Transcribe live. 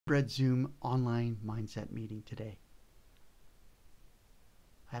widespread Zoom online mindset meeting today.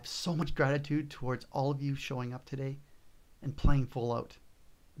 I have so much gratitude towards all of you showing up today and playing full out.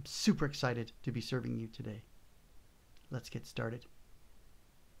 I'm super excited to be serving you today. Let's get started.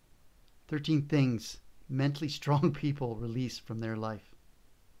 13 things mentally strong people release from their life,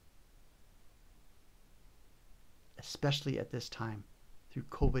 especially at this time through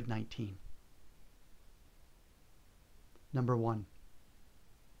COVID-19. Number 1,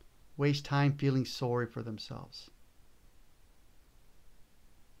 waste time feeling sorry for themselves.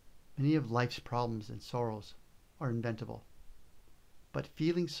 Many of life's problems and sorrows are inventable, but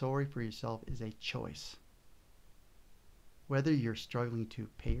feeling sorry for yourself is a choice. Whether you're struggling to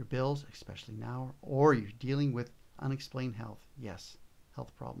pay your bills, especially now, or you're dealing with unexplained health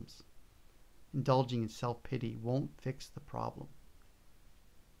problems, indulging in self-pity won't fix the problem.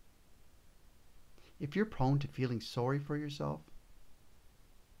 If you're prone to feeling sorry for yourself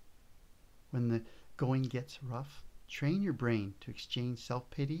when the going gets rough, train your brain to exchange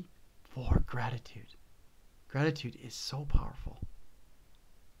self-pity for gratitude. Gratitude is so powerful.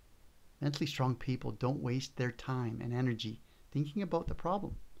 Mentally strong people don't waste their time and energy thinking about the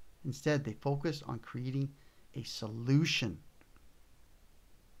problem. Instead, they focus on creating a solution.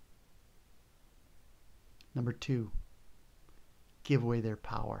 Number 2, give away their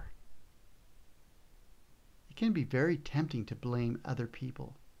power. It can be very tempting to blame other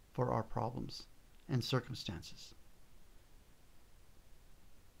people for our problems and circumstances.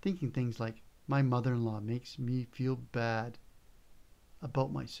 Thinking things like, my mother-in-law makes me feel bad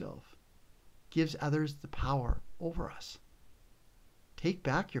about myself, gives others the power over us. Take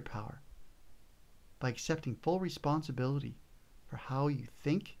back your power by accepting full responsibility for how you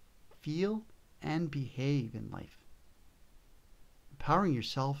think, feel, and behave in life. Empowering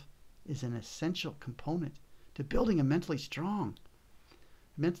yourself is an essential component to building a mentally strength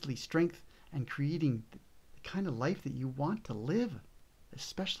and creating the kind of life that you want to live,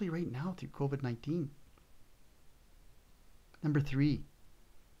 especially right now through COVID-19. Number 3,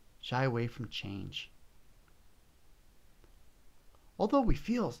 shy away from change. Although we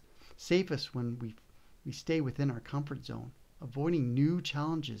feel safest when we stay within our comfort zone, avoiding new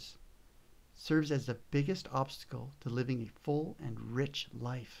challenges serves as the biggest obstacle to living a full and rich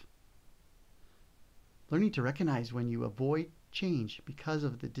life. Learning to recognize when you avoid change because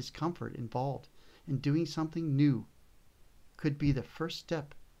of the discomfort involved in doing something new could be the first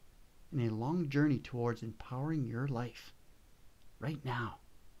step in a long journey towards empowering your life right now.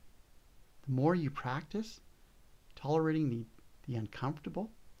 The more you practice tolerating the uncomfortable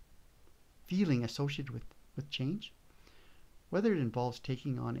feeling associated with change, whether it involves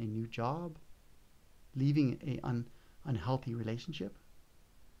taking on a new job, leaving an unhealthy relationship,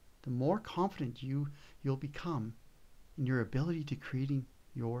 the more confident you'll become in your ability to creating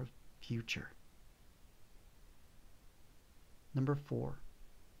your future. Number 4,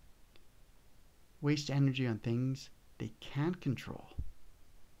 waste energy on things they can't control.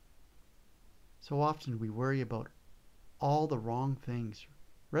 So often we worry about all the wrong things.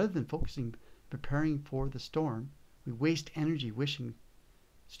 Rather than preparing for the storm, we waste energy wishing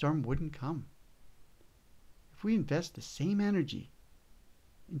the storm wouldn't come. If we invest the same energy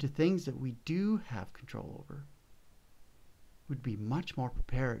into things that we do have control over, we'd be much more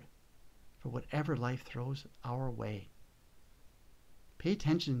prepared for whatever life throws our way. Pay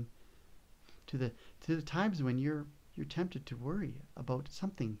attention to the times when you're tempted to worry about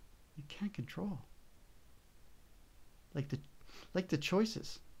something you can't control. Like the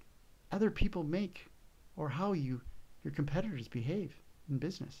choices other people make, or how your competitors behave in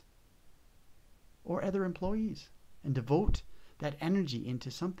business, or other employees, and devote that energy into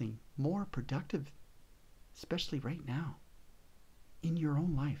something more productive, especially right now, in your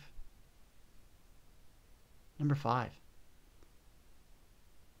own life. Number 5,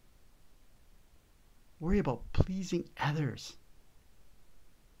 worry about pleasing others.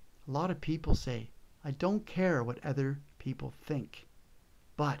 A lot of people say, I don't care what other people think.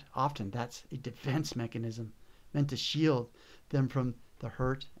 But often that's a defense mechanism meant to shield them from the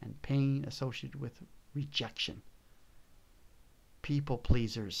hurt and pain associated with rejection. People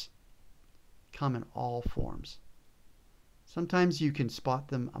pleasers come in all forms. Sometimes you can spot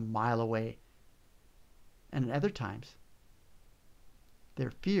them a mile away, and at other times,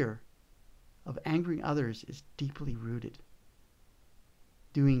 their fear of angering others is deeply rooted.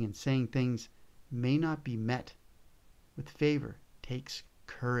 Doing and saying things may not be met with favor takes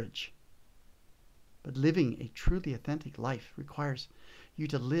courage. But living a truly authentic life requires you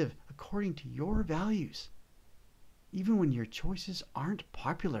to live according to your values, even when your choices aren't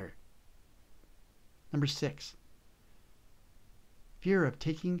popular. Number 6, fear of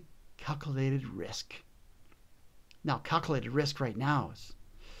taking calculated risk. Now, calculated risk right now is,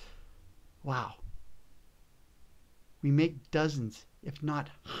 wow. We make dozens, if not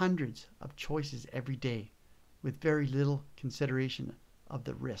hundreds, of choices every day with very little consideration of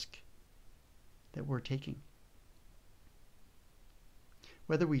the risk that we're taking.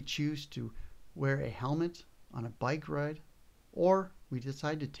 Whether we choose to wear a helmet on a bike ride or we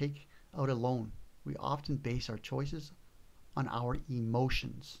decide to take out a loan, we often base our choices on our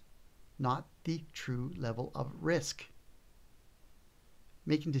emotions, not the true level of risk.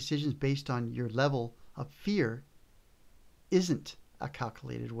 Making decisions based on your level of fear isn't a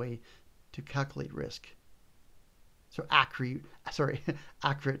calculated way to calculate risk. So accurate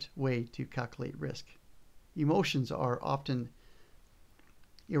way to calculate risk. Emotions are often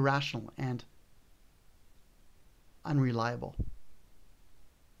irrational and unreliable.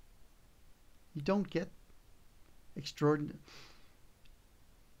 You don't get extraordinary.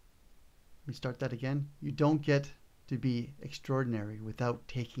 Let me start that again. You don't get to be extraordinary without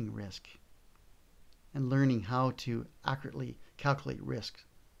taking risk and learning how to accurately calculate risks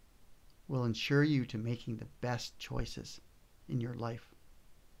will ensure you to making the best choices in your life.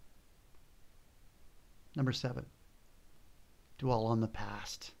 Number 7, dwell on the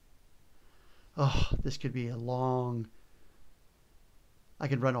past. Oh, this could be a long, I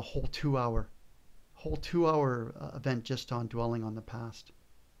could run a whole 2-hour event just on dwelling on the past.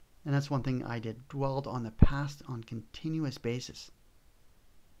 And that's one thing I did, dwelled on the past on continuous basis.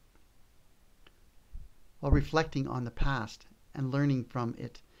 While reflecting on the past and learning from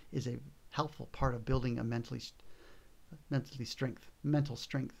it is a helpful part of building a mental strength.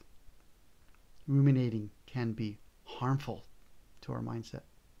 Ruminating can be harmful to our mindset.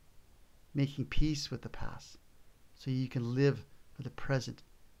 Making peace with the past so you can live for the present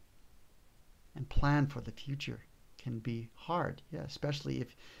and plan for the future can be hard. Yeah, especially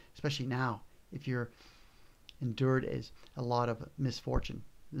now if you're endured a lot of misfortune.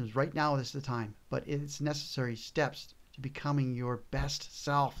 Right now is the time, but it's necessary steps to becoming your best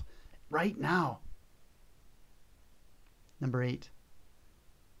self right now. Number 8,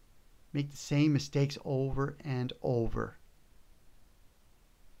 make the same mistakes over and over.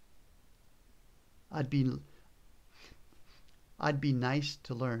 It would be nice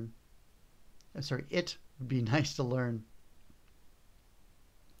to learn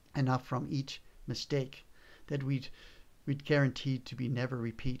enough from each mistake that we'd guaranteed to be never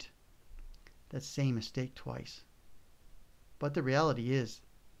repeat that same mistake twice. But the reality is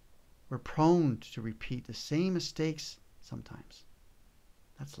we're prone to repeat the same mistakes sometimes.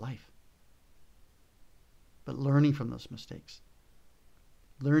 That's life. But learning from those mistakes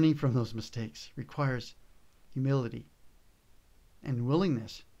requires humility and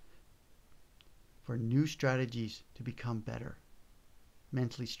willingness for new strategies to become better.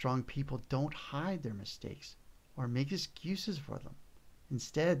 Mentally strong people don't hide their mistakes or make excuses for them.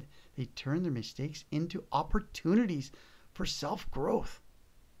 Instead, they turn their mistakes into opportunities for self-growth.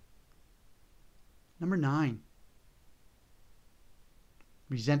 Number 9,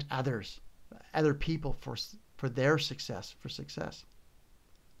 resent other people for their success.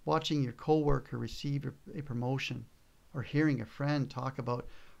 Watching your coworker receive a promotion or hearing a friend talk about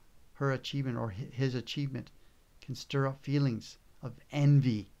her achievement or his achievement can stir up feelings of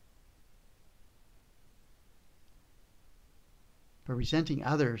envy. But resenting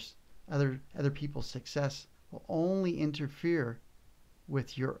other people's success will only interfere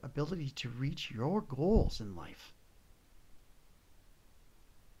with your ability to reach your goals in life.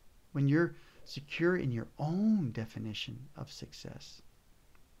 When you're secure in your own definition of success,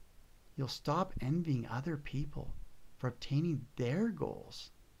 you'll stop envying other people for obtaining their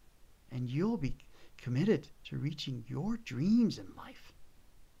goals, and you'll be committed to reaching your dreams in life.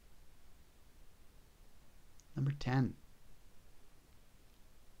 Number 10,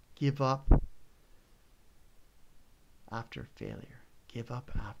 give up after failure. Give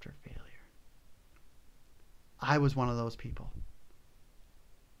up after failure. I was one of those people.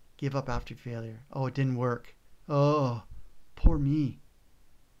 Give up after failure. Oh, it didn't work. Oh, poor me.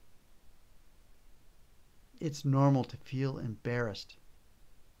 It's normal to feel embarrassed,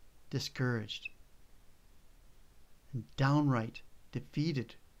 discouraged, and downright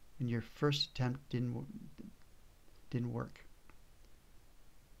defeated when your first attempt didn't work.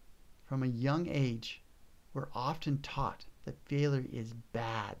 From a young age, we're often taught that failure is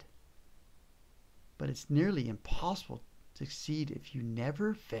bad, but it's nearly impossible to succeed if you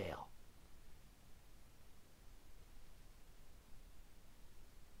never fail.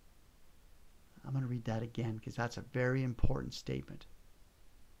 I'm going to read that again because that's a very important statement.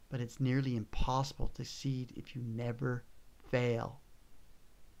 But it's nearly impossible to succeed if you never fail.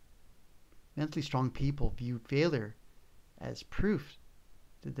 Mentally strong people view failure as proof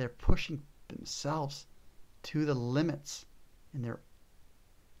that they're pushing themselves to the limits in their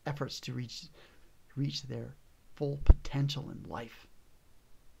efforts to reach their full potential in life.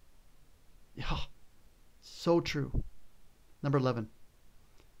 Yeah, so true. Number 11,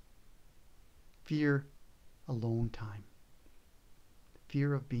 fear alone time.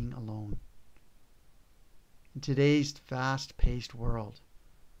 Fear of being alone. In today's fast-paced world,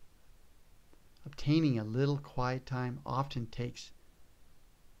 obtaining a little quiet time often takes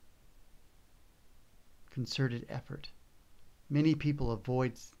concerted effort. Many people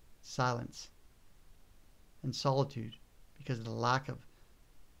avoid silence and solitude because of the lack of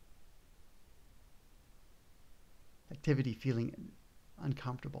activity, feeling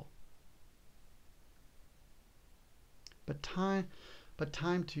uncomfortable. But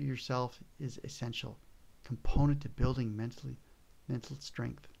time to yourself is essential component to building mental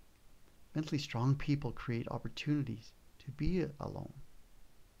strength. Mentally strong people create opportunities to be alone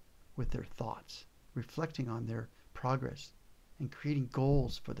with their thoughts, reflecting on their progress and creating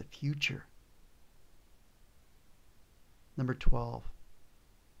goals for the future. Number 12,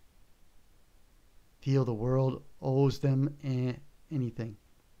 feel the world owes them anything.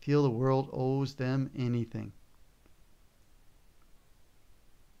 Feel the world owes them anything.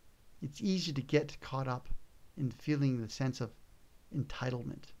 It's easy to get caught up in feeling the sense of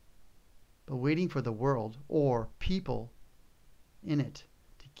entitlement, but waiting for the world or people in it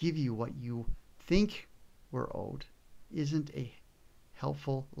to give you what you think were owed isn't a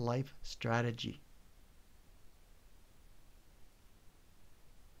helpful life strategy.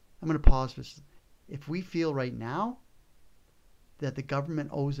 I'm going to pause for this. If we feel right now that the government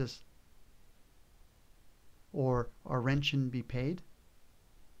owes us or our rent shouldn't be paid,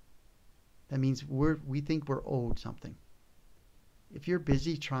 that means we think we're owed something. If you're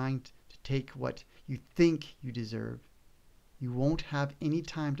busy trying to take what you think you deserve, you won't have any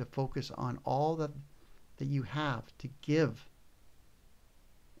time to focus on all that you have to give.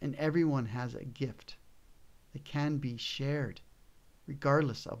 And everyone has a gift that can be shared,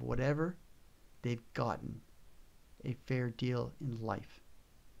 regardless of whatever they've gotten a fair deal in life.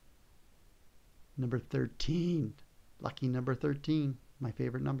 Number 13, lucky number 13, my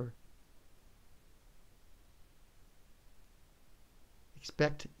favorite number.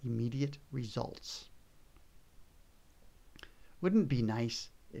 Expect immediate results. Wouldn't it be nice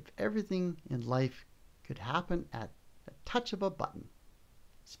if everything in life could happen at a touch of a button,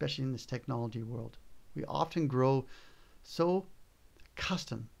 especially in this technology world? We often grow so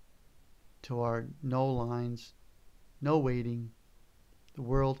accustomed to our no lines, no waiting, the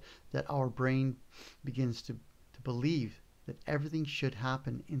world, that our brain begins to believe that everything should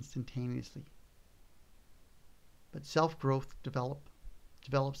happen instantaneously. But self-growth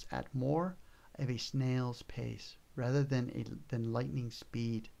develops at more of a snail's pace rather than lightning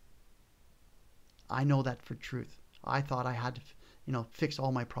speed. I know that for truth. I thought I had to, fix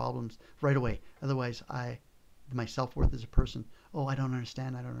all my problems right away. Otherwise, my self-worth as a person, I don't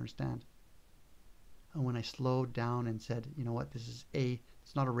understand. And when I slowed down and said, you know what,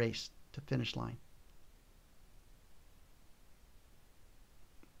 it's not a race to finish line.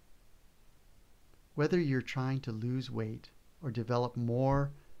 Whether you're trying to lose weight or develop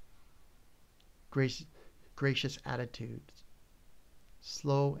more gracious attitudes,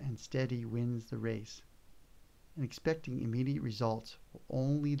 slow and steady wins the race. And expecting immediate results will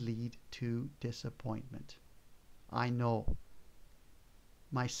only lead to disappointment. I know.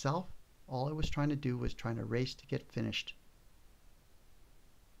 Myself, all I was trying to do was trying to race to get finished.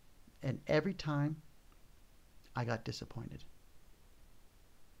 And every time, I got disappointed.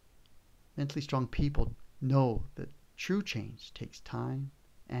 Mentally strong people know that true change takes time,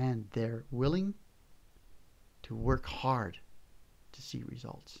 and they're willing to work hard to see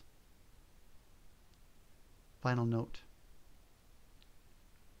results. Final note.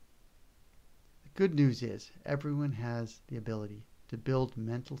 The good news is everyone has the ability to build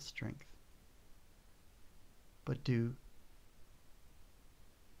mental strength. But due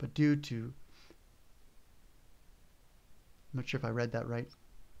to, I'm not sure if I read that right,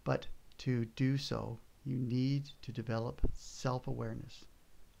 but to do so, you need to develop self-awareness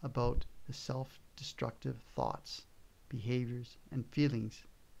about the self-destructive thoughts, behaviors, and feelings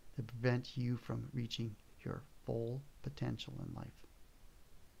that prevent you from reaching your full potential in life.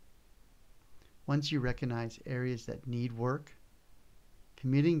 Once you recognize areas that need work,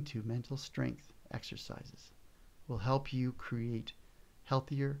 committing to mental strength exercises will help you create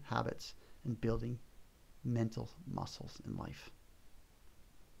healthier habits and building mental muscles in life.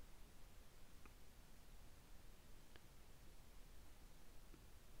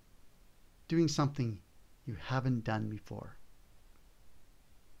 doing something you haven't done before.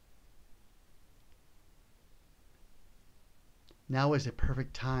 Now is a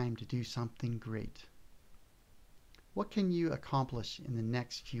perfect time to do something great. What can you accomplish in the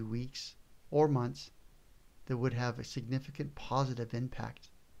next few weeks or months that would have a significant positive impact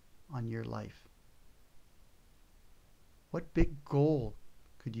on your life? What big goal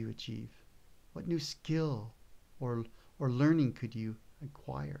could you achieve? What new skill or learning could you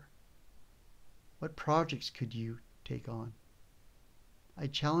acquire? What projects could you take on? I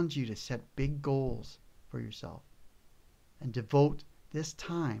challenge you to set big goals for yourself and devote this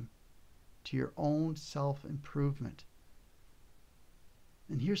time to your own self-improvement.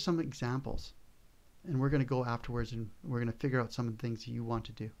 And here's some examples. And we're going to go afterwards and we're going to figure out some of the things you want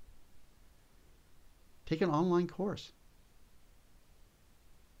to do. Take an online course.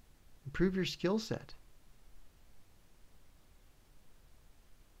 Improve your skill set.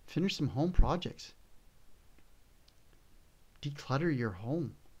 Finish some home projects. Declutter your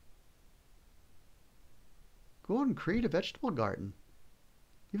home. Go out and create a vegetable garden.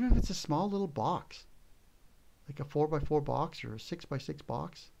 Even if it's a small little box, like a 4x4 box or a 6x6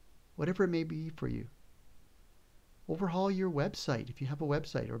 box, whatever it may be for you. Overhaul your website if you have a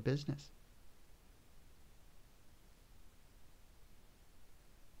website or business.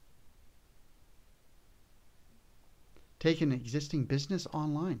 Take an existing business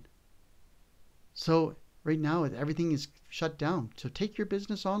online. So right now everything is shut down. So take your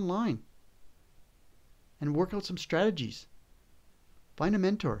business online and work out some strategies. Find a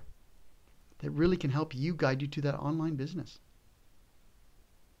mentor that really can help you guide you to that online business.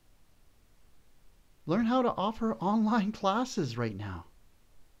 Learn how to offer online classes right now.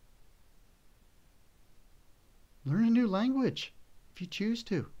 Learn a new language if you choose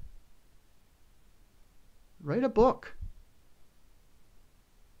to. Write a book.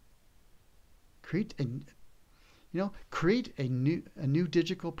 Create a new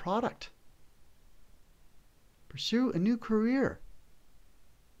digital product. Pursue a new career,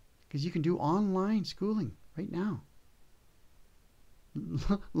 because you can do online schooling right now.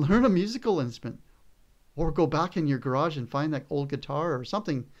 Learn a musical instrument, or go back in your garage and find that old guitar or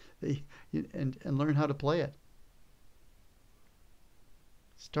something and learn how to play it.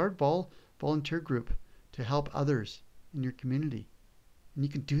 Start volunteer group to help others in your community, and you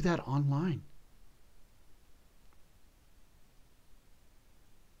can do that online.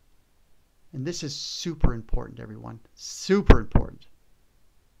 And this is super important, everyone. Super important.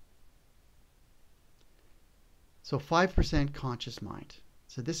 So 5% conscious mind.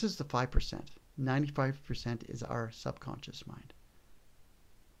 So this is the 5%. 95% is our subconscious mind.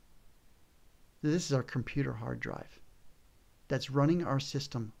 This is our computer hard drive that's running our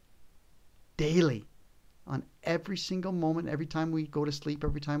system daily, on every single moment, every time we go to sleep,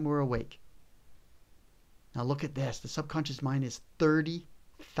 every time we're awake. Now look at this. The subconscious mind is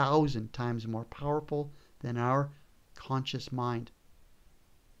 30,000 times more powerful than our conscious mind.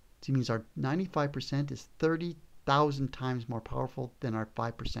 So it means our 95% is 30,000 times more powerful than our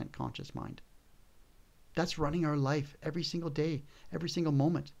 5% conscious mind. That's running our life every single day, every single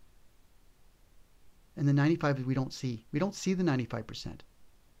moment. And the 95 we don't see. We don't see the 95%.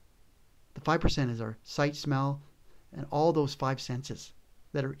 The 5% is our sight, smell, and all those 5 senses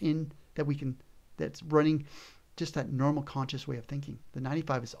that are that's running just that normal conscious way of thinking. The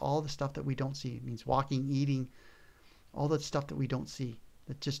 95 is all the stuff that we don't see. It means walking, eating, all that stuff that we don't see.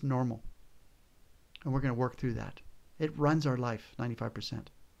 That's just normal. And we're going to work through that. It runs our life, 95%.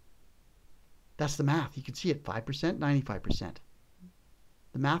 That's the math. You can see it, 5%, 95%.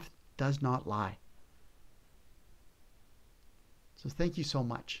 The math does not lie. So thank you so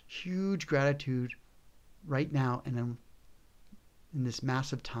much. Huge gratitude right now and in this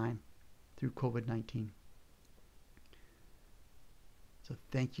massive time through COVID-19. So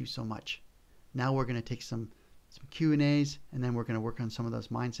thank you so much. Now we're going to take some Q&As, and then we're going to work on some of those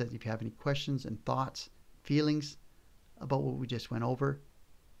mindsets. If you have any questions and thoughts, feelings about what we just went over.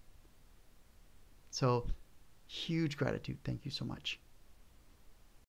 So huge gratitude. Thank you so much.